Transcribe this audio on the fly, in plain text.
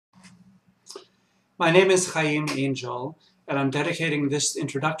My name is Hayyim Angel, and I'm dedicating this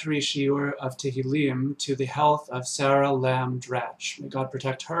introductory shiur of Tehillim to the health of Sara Lamm Dratch. May God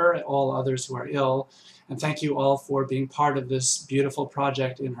protect her and all others who are ill, and thank you all for being part of this beautiful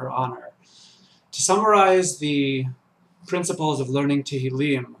project in her honor. To summarize the principles of learning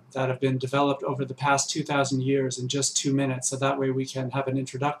Tehillim that have been developed over the past 2,000 years in just 2 minutes, so that way we can have an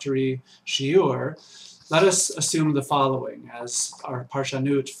introductory shiur, let us assume the following, as our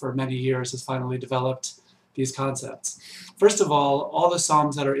Parshanut for many years has finally developed these concepts. First of all the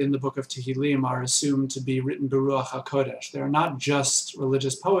Psalms that are in the book of Tehillim are assumed to be written B'Ruach HaKodesh. They are not just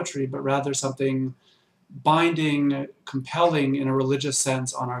religious poetry, but rather something binding, compelling in a religious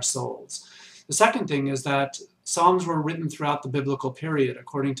sense on our souls. The second thing is that Psalms were written throughout the biblical period.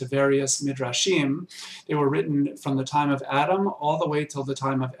 According to various midrashim, they were written from the time of Adam all the way till the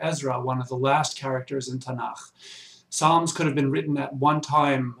time of Ezra, one of the last characters in Tanakh. Psalms could have been written at one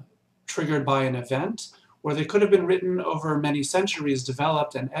time triggered by an event, or they could have been written over many centuries,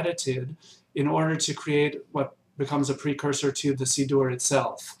 developed and edited in order to create what becomes a precursor to the Siddur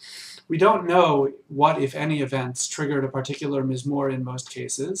itself. We don't know what, if any, events triggered a particular mizmor in most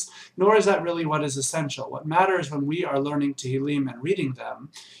cases, nor is that really what is essential. What matters when we are learning Tehillim and reading them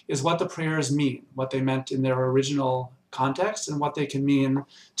is what the prayers mean, what they meant in their original context, and what they can mean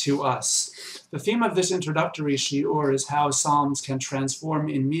to us. The theme of this introductory shiur is how Psalms can transform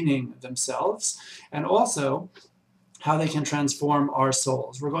in meaning themselves, and also how they can transform our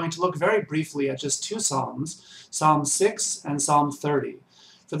souls. We're going to look very briefly at just two Psalms, Psalm 6 and Psalm 30.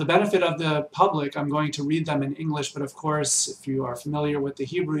 For the benefit of the public, I'm going to read them in English, but of course, if you are familiar with the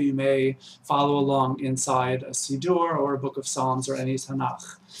Hebrew, you may follow along inside a Siddur or a book of Psalms or any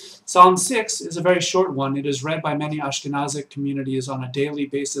Tanakh. Psalm 6 is a very short one. It is read by many Ashkenazic communities on a daily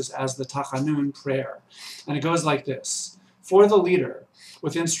basis as the Tachanun prayer. And it goes like this: For the leader,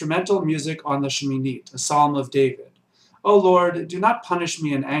 with instrumental music on the Sheminit, a psalm of David. O Lord, do not punish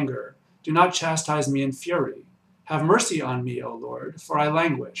me in anger. Do not chastise me in fury. Have mercy on me, O Lord, for I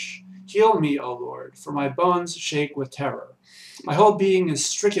languish. Heal me, O Lord, for my bones shake with terror. My whole being is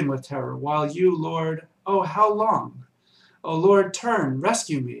stricken with terror, while you, Lord, oh, how long? O Lord, turn,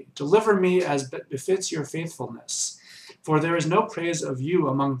 rescue me, deliver me as befits your faithfulness. For there is no praise of you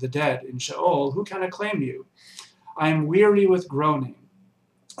among the dead in Sheol. Who can acclaim you? I am weary with groaning.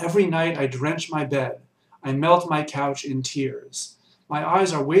 Every night I drench my bed. I melt my couch in tears. My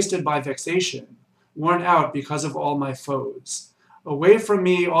eyes are wasted by vexation, worn out because of all my foes. Away from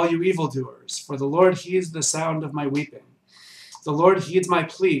me, all you evildoers, for the Lord heeds the sound of my weeping. The Lord heeds my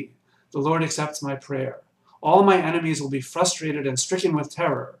plea. The Lord accepts my prayer. All my enemies will be frustrated and stricken with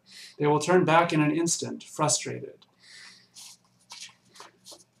terror. They will turn back in an instant, frustrated.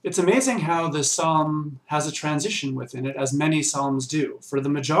 It's amazing how this psalm has a transition within it, as many psalms do. For the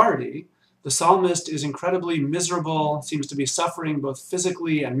majority, the psalmist is incredibly miserable, seems to be suffering both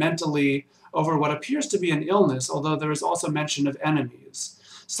physically and mentally over what appears to be an illness, although there is also mention of enemies.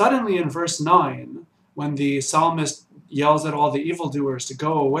 Suddenly in verse 9, when the psalmist yells at all the evildoers to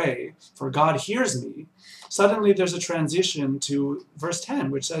go away, for God hears me, suddenly there's a transition to verse 10,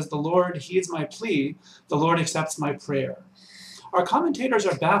 which says, the Lord heeds my plea, the Lord accepts my prayer. Our commentators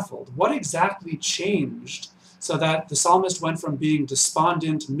are baffled. What exactly changed so that the psalmist went from being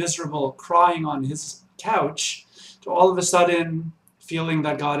despondent, miserable, crying on his couch, to all of a sudden feeling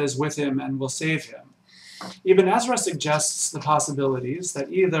that God is with him and will save him? Ibn Ezra suggests the possibilities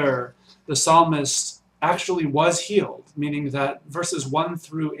that either the psalmist actually was healed, meaning that verses 1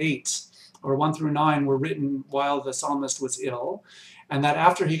 through 8 or 1 through 9 were written while the psalmist was ill, and that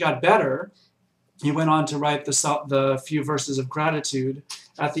after he got better, he went on to write the few verses of gratitude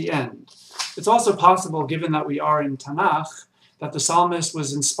at the end. It's also possible, given that we are in Tanakh, that the psalmist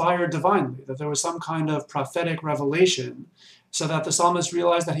was inspired divinely, that there was some kind of prophetic revelation, so that the psalmist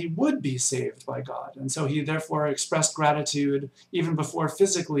realized that he would be saved by God, and so he therefore expressed gratitude even before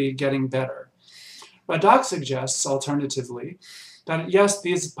physically getting better. Radak suggests, alternatively, that yes,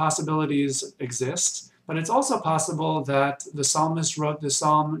 these possibilities exist, but it's also possible that the psalmist wrote this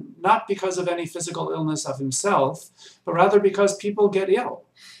psalm not because of any physical illness of himself, but rather because people get ill.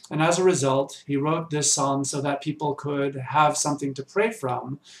 And as a result, he wrote this psalm so that people could have something to pray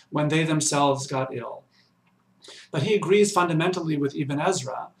from when they themselves got ill. But he agrees fundamentally with Ibn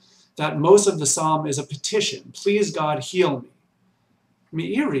Ezra that most of the psalm is a petition. Please, God, heal me.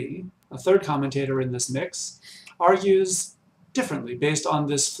 Meiri, a third commentator in this mix, argues differently based on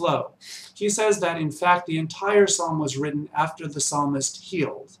this flow. He says that, in fact, the entire psalm was written after the psalmist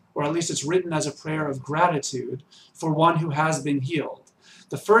healed, or at least it's written as a prayer of gratitude for one who has been healed.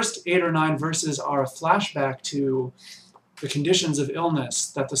 The first 8 or 9 verses are a flashback to the conditions of illness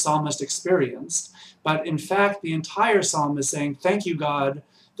that the psalmist experienced, but in fact the entire psalm is saying, thank you, God,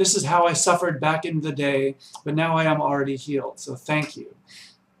 this is how I suffered back in the day, but now I am already healed, so thank you.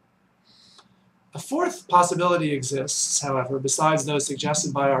 A fourth possibility exists, however, besides those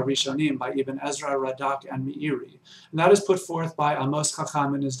suggested by our Rishonim, by Ibn Ezra, Radak, and Meiri, and that is put forth by Amos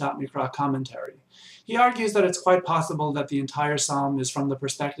Chacham in his Dat Mikra commentary. He argues that it's quite possible that the entire psalm is from the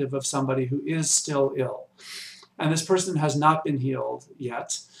perspective of somebody who is still ill, and this person has not been healed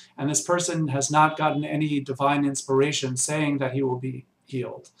yet, and this person has not gotten any divine inspiration saying that he will be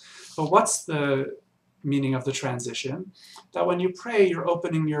healed. But what's the meaning of the transition? That when you pray, you're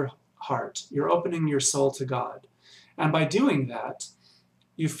opening your heart, you're opening your soul to God. And by doing that,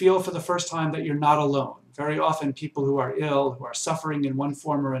 you feel for the first time that you're not alone. Very often people who are ill, who are suffering in one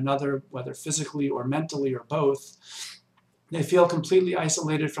form or another, whether physically or mentally or both, they feel completely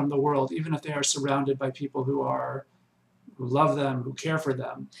isolated from the world, even if they are surrounded by people who love them, who care for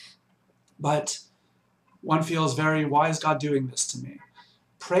them. But one feels very, why is God doing this to me?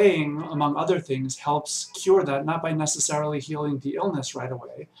 Praying, among other things, helps cure that, not by necessarily healing the illness right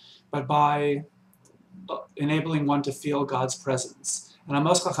away, but by enabling one to feel God's presence. And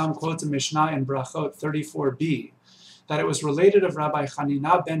Amos Chacham quotes a Mishnah in Brachot 34b, that it was related of Rabbi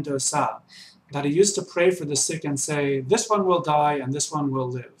Hanina ben Dosa, that he used to pray for the sick and say, this one will die and this one will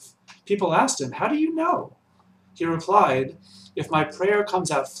live. People asked him, how do you know? He replied, if my prayer comes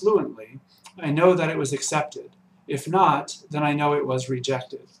out fluently, I know that it was accepted. If not, then I know it was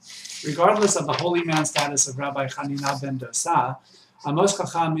rejected. Regardless of the holy man status of Rabbi Hanina ben Dosa, Amos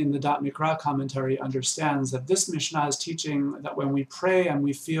Chacham in the Dat Mikra commentary understands that this Mishnah is teaching that when we pray and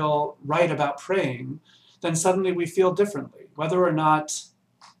we feel right about praying, then suddenly we feel differently. Whether or not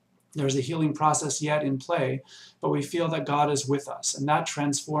there's a healing process yet in play, but we feel that God is with us. And that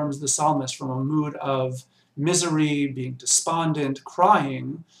transforms the psalmist from a mood of misery, being despondent,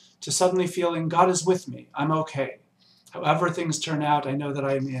 crying, to suddenly feeling God is with me, I'm okay. However things turn out, I know that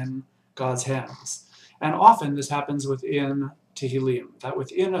I am in God's hands. And often this happens within Tehillim, that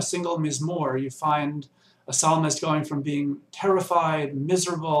within a single mizmor you find a psalmist going from being terrified,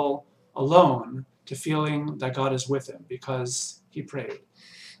 miserable, alone, to feeling that God is with him because he prayed.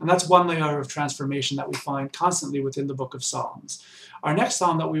 And that's one layer of transformation that we find constantly within the book of Psalms. Our next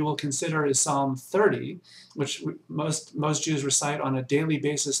psalm that we will consider is Psalm 30, which most Jews recite on a daily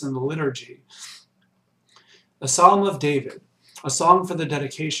basis in the liturgy. The Psalm of David, a song for the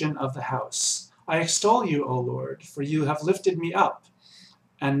dedication of the house. I extol you, O Lord, for you have lifted me up,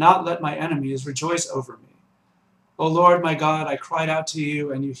 and not let my enemies rejoice over me. O Lord, my God, I cried out to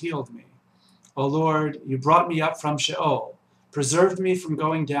you, and you healed me. O Lord, you brought me up from Sheol, preserved me from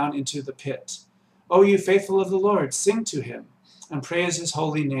going down into the pit. O you faithful of the Lord, sing to him, and praise his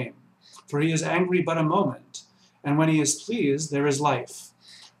holy name. For he is angry but a moment, and when he is pleased, there is life.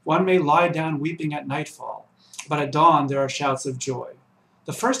 One may lie down weeping at nightfall, but at dawn there are shouts of joy.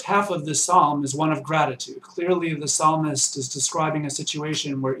 The first half of this psalm is one of gratitude. Clearly, the psalmist is describing a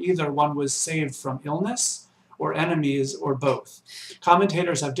situation where either one was saved from illness or enemies or both.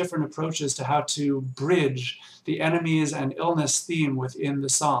 Commentators have different approaches to how to bridge the enemies and illness theme within the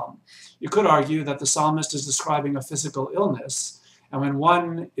psalm. You could argue that the psalmist is describing a physical illness, and when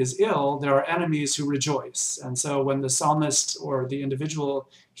one is ill, there are enemies who rejoice. And so when the psalmist or the individual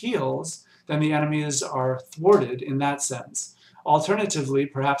heals, then the enemies are thwarted in that sense. Alternatively,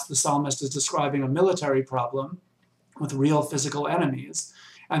 perhaps the psalmist is describing a military problem with real physical enemies,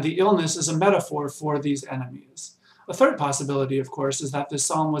 and the illness is a metaphor for these enemies. A third possibility, of course, is that this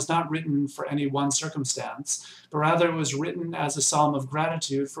psalm was not written for any one circumstance, but rather it was written as a psalm of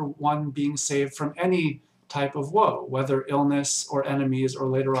gratitude for one being saved from any type of woe, whether illness or enemies, or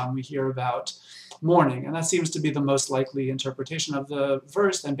later on we hear about mourning. And that seems to be the most likely interpretation of the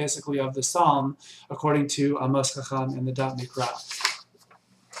verse and basically of the psalm, according to Amos Chacham in the Dat Mikra.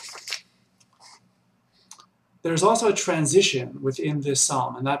 There's also a transition within this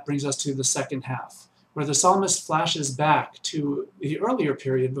psalm, and that brings us to the second half, where the psalmist flashes back to the earlier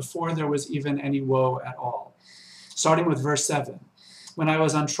period before there was even any woe at all. Starting with verse 7. When I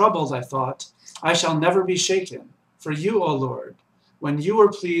was untroubled, I thought, I shall never be shaken, for you, O Lord, when you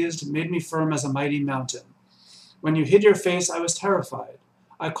were pleased, made me firm as a mighty mountain. When you hid your face, I was terrified.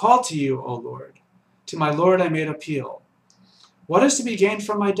 I called to you, O Lord. To my Lord I made appeal. What is to be gained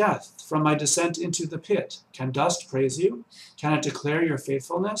from my death, from my descent into the pit? Can dust praise you? Can it declare your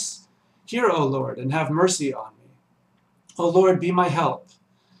faithfulness? Hear, O Lord, and have mercy on me. O Lord, be my help.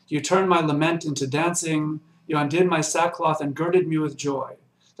 You turned my lament into dancing. You undid my sackcloth and girded me with joy,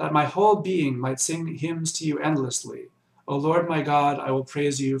 that my whole being might sing hymns to you endlessly. O Lord my God, I will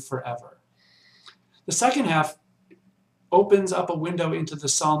praise you forever. The second half opens up a window into the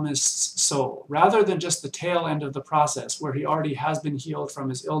psalmist's soul, rather than just the tail end of the process where he already has been healed from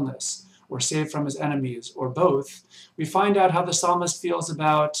his illness or saved from his enemies, or both. We find out how the psalmist feels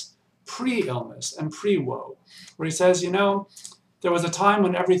about pre-illness and pre-woe, where he says, there was a time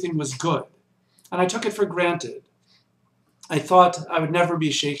when everything was good, and I took it for granted. I thought I would never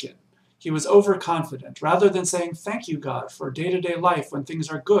be shaken. He was overconfident, rather than saying, thank you, God, for day-to-day life when things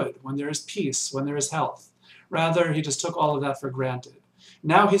are good, when there is peace, when there is health. Rather, he just took all of that for granted.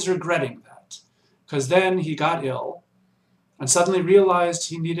 Now he's regretting that, because then he got ill and suddenly realized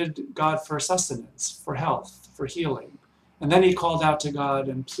he needed God for sustenance, for health, for healing. And then he called out to God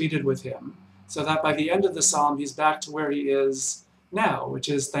and pleaded with him, so that by the end of the psalm, he's back to where he is now, which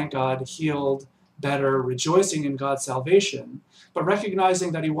is, thank God, healed, better, rejoicing in God's salvation, but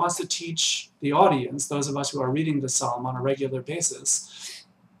recognizing that he wants to teach the audience, those of us who are reading the psalm on a regular basis,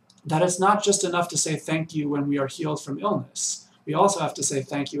 that it's not just enough to say thank you when we are healed from illness. We also have to say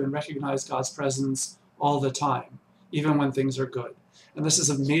thank you and recognize God's presence all the time, even when things are good. And this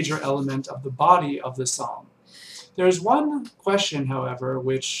is a major element of the body of the psalm. There is one question, however,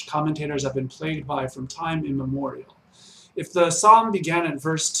 which commentators have been plagued by from time immemorial. If the psalm began at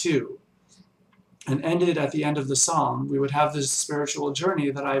verse 2 and ended at the end of the psalm, we would have this spiritual journey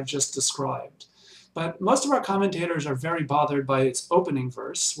that I've just described. But most of our commentators are very bothered by its opening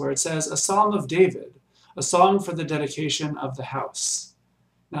verse, where it says, a psalm of David, a song for the dedication of the house.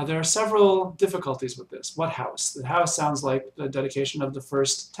 Now, there are several difficulties with this. What house? The house sounds like the dedication of the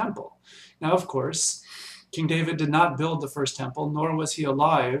first temple. Now, of course, King David did not build the first temple, nor was he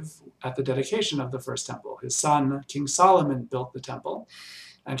alive at the dedication of the first temple. His son, King Solomon, built the temple,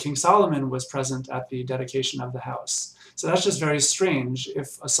 and King Solomon was present at the dedication of the house. So that's just very strange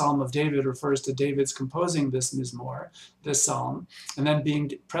if a psalm of David refers to David's composing this mizmor, this psalm, and then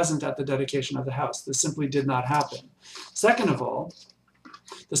being present at the dedication of the house. This simply did not happen. Second of all,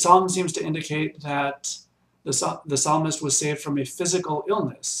 the psalm seems to indicate that the psalmist was saved from a physical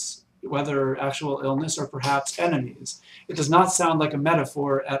illness, whether actual illness or perhaps enemies. It does not sound like a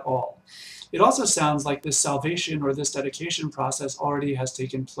metaphor at all. It also sounds like this salvation or this dedication process already has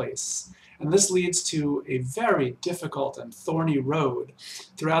taken place. And this leads to a very difficult and thorny road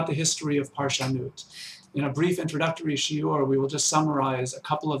throughout the history of Parshanut. In a brief introductory shiur, we will just summarize a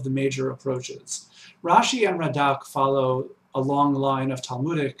couple of the major approaches. Rashi and Radak follow a long line of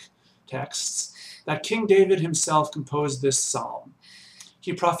Talmudic texts that King David himself composed this psalm.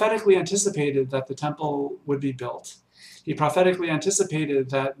 He prophetically anticipated that the temple would be built. He prophetically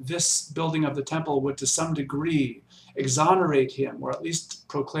anticipated that this building of the temple would to some degree exonerate him, or at least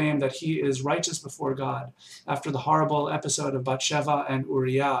proclaim that he is righteous before God after the horrible episode of Bathsheba and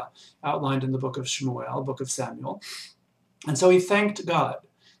Uriah outlined in the book of Shmuel, book of Samuel. And so he thanked God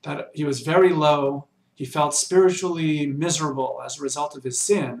that he was very low, he felt spiritually miserable as a result of his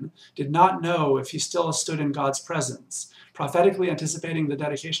sin, did not know if he still stood in God's presence. Prophetically anticipating the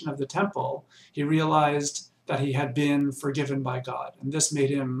dedication of the temple, he realized that he had been forgiven by God, and this made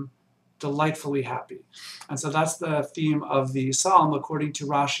him delightfully happy. And so that's the theme of the psalm according to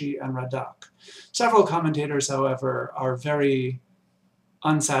Rashi and Radak. Several commentators, however, are very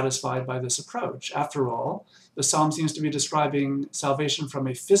unsatisfied by this approach. After all, the psalm seems to be describing salvation from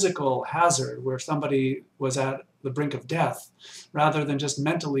a physical hazard where somebody was at the brink of death, rather than just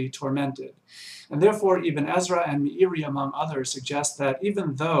mentally tormented. And therefore, even Ezra and Meiri, among others, suggest that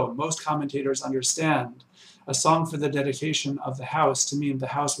even though most commentators understand a song for the dedication of the house to mean the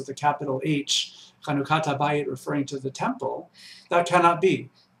house with a capital H, Chanukat HaBayit referring to the temple, that cannot be.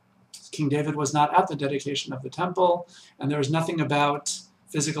 King David was not at the dedication of the temple, and there is nothing about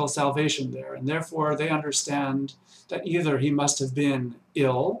physical salvation there. And therefore, they understand that either he must have been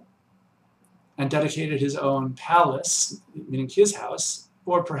ill and dedicated his own palace, meaning his house,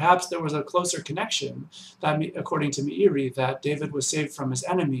 or perhaps there was a closer connection, that, according to Meiri, that David was saved from his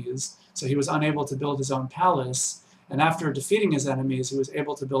enemies, so he was unable to build his own palace, and after defeating his enemies, he was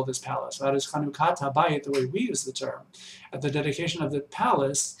able to build his palace. That is Chanukat HaBayit, the way we use the term. At the dedication of the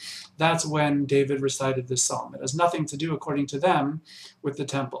palace, that's when David recited this psalm. It has nothing to do, according to them, with the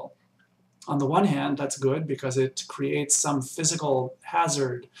temple. On the one hand, that's good because it creates some physical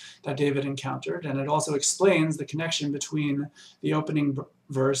hazard that David encountered, and it also explains the connection between the opening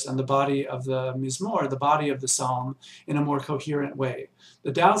verse and the body of the mizmor, the body of the psalm, in a more coherent way.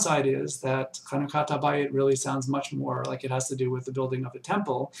 The downside is that Chanukat HaBayit really sounds much more like it has to do with the building of a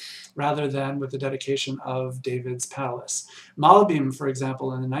temple rather than with the dedication of David's palace. Malbim, for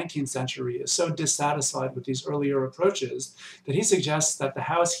example, in the 19th century, is so dissatisfied with these earlier approaches that he suggests that the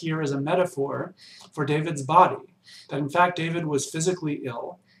house here is a metaphor for David's body, that in fact David was physically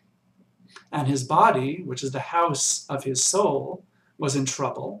ill, And his body, which is the house of his soul, was in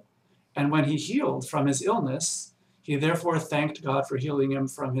trouble. And when he healed from his illness, he therefore thanked God for healing him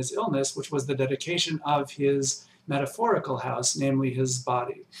from his illness, which was the dedication of his metaphorical house, namely his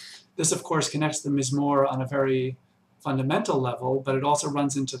body. This, of course, connects the Mizmor on a very fundamental level, but it also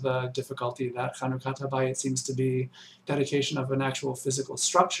runs into the difficulty that Chanukhat HaBayit seems to be dedication of an actual physical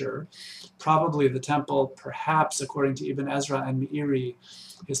structure, probably the temple, perhaps, according to Ibn Ezra and Meiri,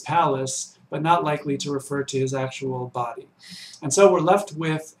 his palace, but not likely to refer to his actual body. And so we're left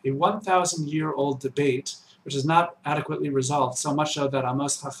with a 1,000-year-old debate, which is not adequately resolved, so much so that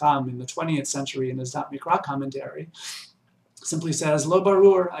Amos Chacham in the 20th century in his Dat Mikra commentary simply says, Lo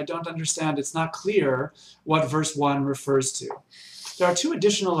barur, I don't understand, it's not clear what verse 1 refers to. There are two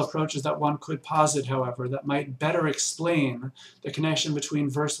additional approaches that one could posit, however, that might better explain the connection between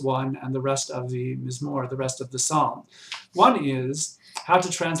verse 1 and the rest of the Mizmor, the rest of the psalm. One is how to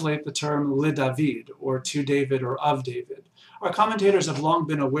translate the term le David, or to David, or of David. Our commentators have long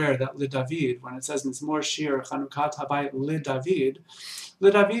been aware that le David, when it says Mizmor Shir Chanukhat HaBayit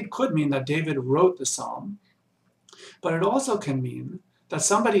le David could mean that David wrote the psalm, but it also can mean that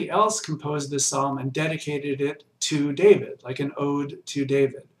somebody else composed this psalm and dedicated it to David, like an ode to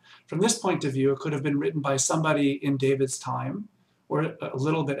David. From this point of view, it could have been written by somebody in David's time, or a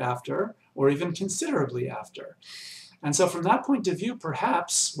little bit after, or even considerably after. And so from that point of view,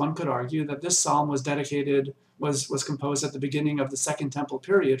 perhaps one could argue that this psalm was dedicated, was composed at the beginning of the Second Temple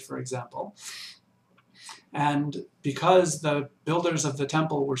period, for example. And because the builders of the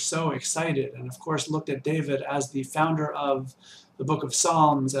temple were so excited, and of course looked at David as the founder of the book of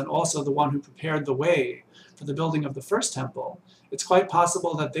Psalms, and also the one who prepared the way for the building of the first temple, it's quite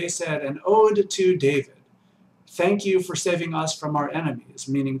possible that they said, an ode to David. Thank you for saving us from our enemies,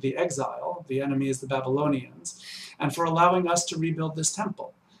 meaning the exile, the enemy is the Babylonians, and for allowing us to rebuild this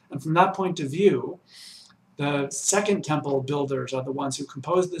temple. And from that point of view, the Second Temple builders are the ones who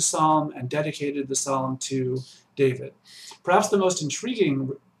composed this psalm and dedicated the psalm to David. Perhaps the most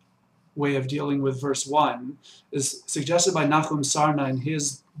intriguing way of dealing with verse 1 is suggested by Nachum Sarna in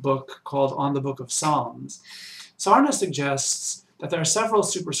his book called On the Book of Psalms. Sarna suggests that there are several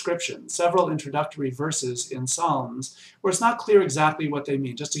superscriptions, several introductory verses in Psalms where it's not clear exactly what they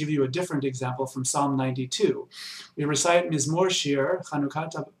mean. Just to give you a different example from Psalm 92, we recite Mizmor Shir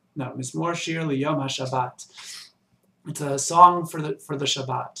Liyom HaShabbat. It's a song for the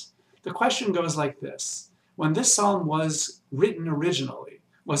Shabbat. The question goes like this. When this psalm was written originally,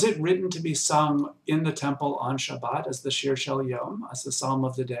 was it written to be sung in the temple on Shabbat as the Shir Shel Yom, as the psalm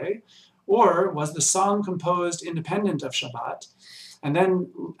of the day? Or was the song composed independent of Shabbat, and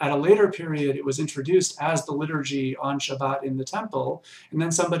then at a later period it was introduced as the liturgy on Shabbat in the temple, and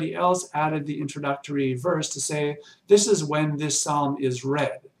then somebody else added the introductory verse to say, this is when this psalm is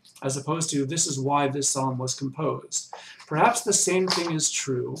read, as opposed to this is why this psalm was composed. Perhaps the same thing is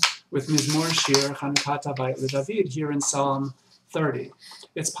true with Mizmor Shir Chanukhat HaBayit LeDavid here in Psalm 30.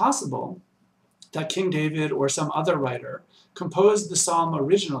 It's possible that King David or some other writer composed the psalm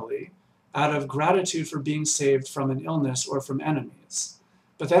originally out of gratitude for being saved from an illness or from enemies.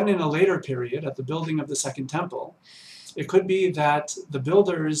 But then in a later period, at the building of the Second Temple, it could be that the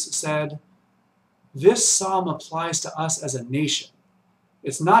builders said, this psalm applies to us as a nation.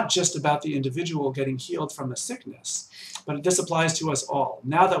 It's not just about the individual getting healed from a sickness, but this applies to us all.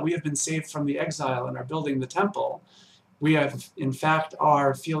 Now that we have been saved from the exile and are building the temple, we have, in fact,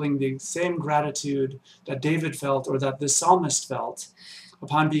 are feeling the same gratitude that David felt or that this psalmist felt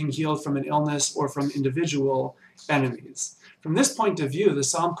upon being healed from an illness or from individual enemies. From this point of view, the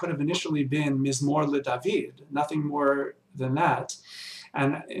psalm could have initially been Mizmor LeDavid, nothing more than that.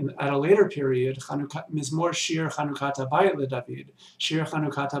 And at a later period, Mizmor Shir Chanukhat HaBayit LeDavid, Shir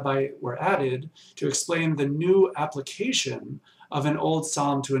Chanukhat HaBayit were added to explain the new application of an old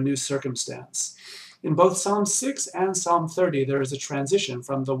psalm to a new circumstance. In both Psalm 6 and Psalm 30, there is a transition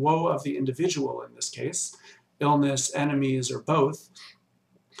from the woe of the individual, in this case, illness, enemies, or both,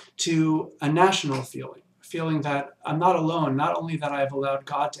 to a national feeling that I'm not alone, not only that I have allowed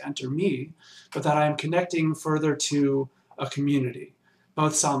God to enter me, but that I am connecting further to a community.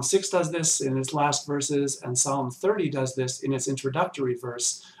 Both Psalm 6 does this in its last verses, and Psalm 30 does this in its introductory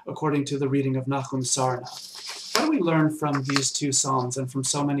verse, according to the reading of Nachum Sarna. What do we learn from these two psalms and from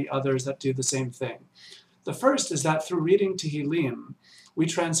so many others that do the same thing? The first is that through reading Tehillim, we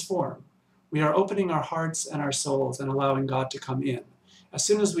transform. We are opening our hearts and our souls and allowing God to come in. As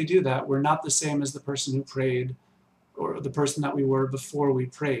soon as we do that, we're not the same as the person who prayed or the person that we were before we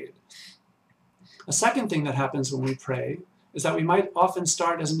prayed. A second thing that happens when we pray is that we might often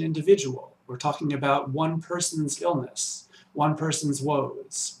start as an individual. We're talking about one person's illness, one person's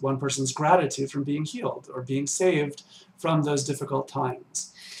woes, one person's gratitude from being healed or being saved from those difficult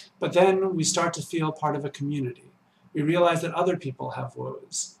times. But then we start to feel part of a community. We realize that other people have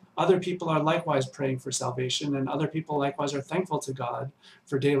woes. Other people are likewise praying for salvation, and other people likewise are thankful to God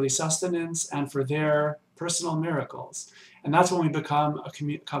for daily sustenance and for their personal miracles. And that's when we become a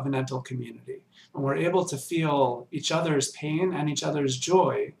covenantal community. When we're able to feel each other's pain and each other's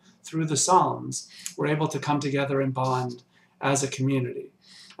joy through the Psalms, we're able to come together and bond as a community.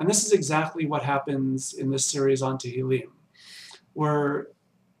 And this is exactly what happens in this series on Tehillim. We're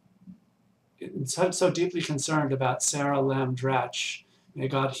so deeply concerned about Sara Lamm Dratch. May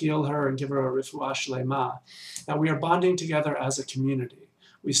God heal her and give her a refuah shelemah, that we are bonding together as a community.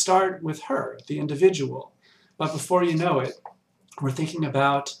 We start with her, the individual, but before you know it, we're thinking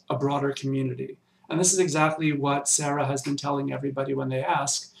about a broader community. And this is exactly what Sarah has been telling everybody when they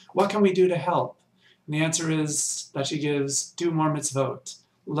ask, what can we do to help? And the answer is that she gives, do more mitzvot,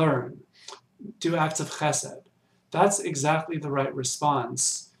 learn, do acts of chesed. That's exactly the right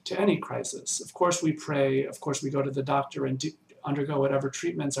response to any crisis. Of course we pray, of course we go to the doctor and undergo whatever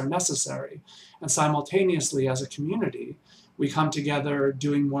treatments are necessary. And simultaneously, as a community, we come together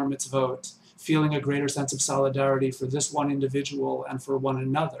doing more mitzvot, feeling a greater sense of solidarity for this one individual and for one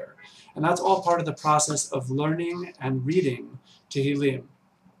another. And that's all part of the process of learning and reading Tehillim.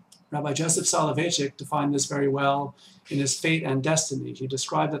 Rabbi Joseph Soloveitchik defined this very well in his Fate and Destiny. He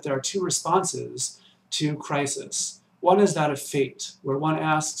described that there are two responses to crisis. One is that of fate, where one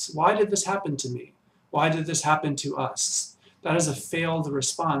asks, why did this happen to me? Why did this happen to us? That is a failed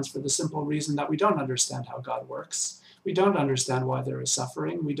response for the simple reason that we don't understand how God works. We don't understand why there is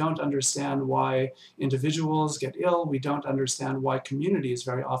suffering. We don't understand why individuals get ill. We don't understand why communities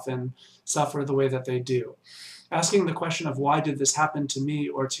very often suffer the way that they do. Asking the question of why did this happen to me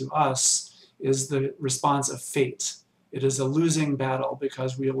or to us is the response of fate. It is a losing battle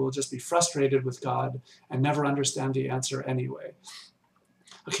because we will just be frustrated with God and never understand the answer anyway.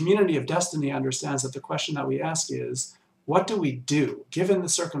 A community of destiny understands that the question that we ask is, what do we do, given the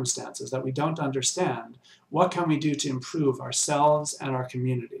circumstances that we don't understand? What can we do to improve ourselves and our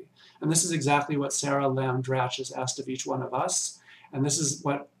community? And this is exactly what Sara Lamm Dratch has asked of each one of us. And this is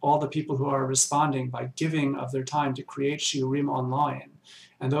what all the people who are responding by giving of their time to create shiurim online,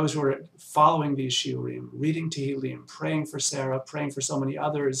 and those who are following these shiurim, reading Tehillim, praying for Sarah, praying for so many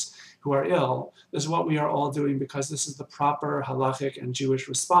others who are ill, this is what we are all doing because this is the proper halachic and Jewish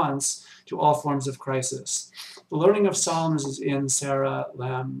response to all forms of crisis. The learning of Psalms is in Sara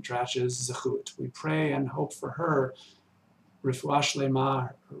Lamm Dratch's zechut. We pray and hope for her refuah shelemah,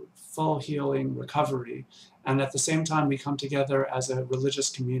 her full healing, recovery, and at the same time we come together as a religious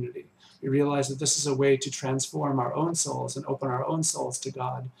community. We realize that this is a way to transform our own souls and open our own souls to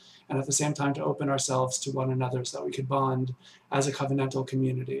God, and at the same time to open ourselves to one another so that we could bond as a covenantal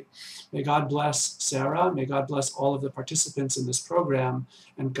community. May God bless Sarah, may God bless all of the participants in this program,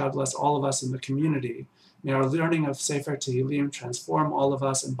 and God bless all of us in the community. May our learning of Sefer Tehillim transform all of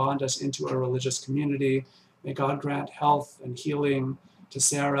us and bond us into a religious community. May God grant health and healing to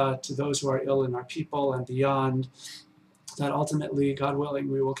Sarah, to those who are ill in our people and beyond, that ultimately, God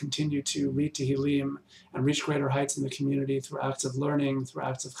willing, we will continue to read Tehillim and reach greater heights in the community through acts of learning, through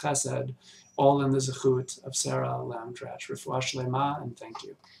acts of chesed, all in the zechut of Sara Lamm Dratch. Refuah shelemah, and thank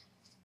you.